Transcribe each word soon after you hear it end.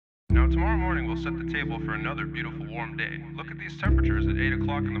tomorrow morning we'll set the table for another beautiful warm day. Look at these temperatures at 8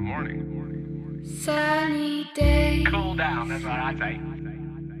 o'clock in the morning. Sunny day. Cool down, that's what I say.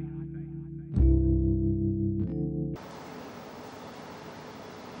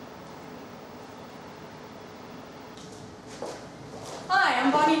 Hi,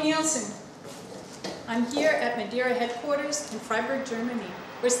 I'm Bonnie Nielsen. I'm here at MADEIRA headquarters in Freiburg, Germany.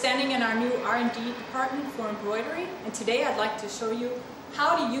 We're standing in our new R&D department for embroidery, and today I'd like to show you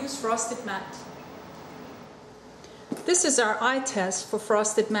how to use frosted mat. This is our eye test for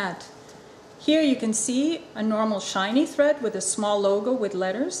frosted mat. Here you can see a normal shiny thread with a small logo with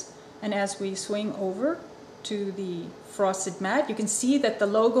letters, and as we swing over to the frosted mat, you can see that the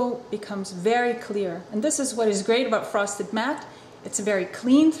logo becomes very clear. And this is what is great about frosted mat. It's a very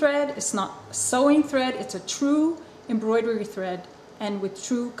clean thread, it's not a sewing thread, it's a true embroidery thread and with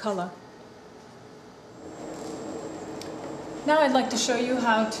true color. Now I'd like to show you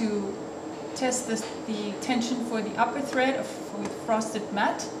how to test the tension for the upper thread with frosted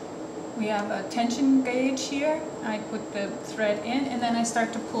mat. We have a tension gauge here. I put the thread in and then I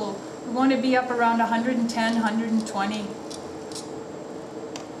start to pull. We want to be up around 110, 120.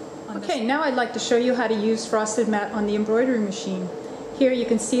 Okay, now I'd like to show you how to use frosted mat on the embroidery machine. Here you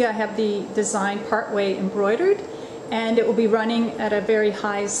can see I have the design partway embroidered, and it will be running at a very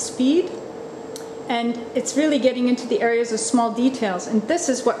high speed. And it's really getting into the areas of small details, and this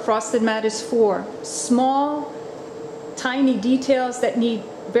is what frosted mat is for. Small, tiny details that need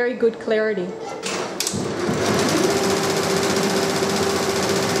very good clarity.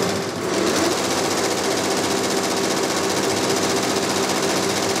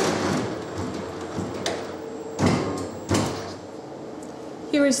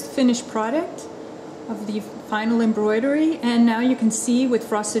 Here is the finished product of the final embroidery, and now you can see with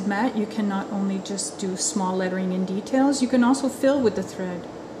frosted mat you can not only just do small lettering and details, you can also fill with the thread.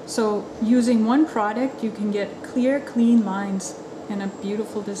 So using one product you can get clear, clean lines and a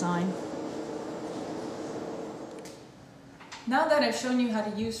beautiful design. Now that I've shown you how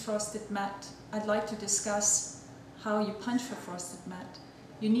to use frosted mat, I'd like to discuss how you punch for frosted mat.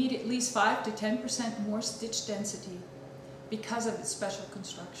 You need at least 5 to 10% more stitch density because of its special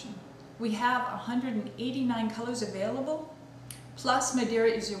construction. We have 189 colors available, plus MADEIRA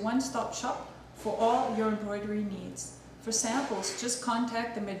is your one-stop shop for all your embroidery needs. For samples, just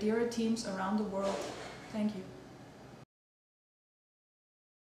contact the MADEIRA teams around the world. Thank you.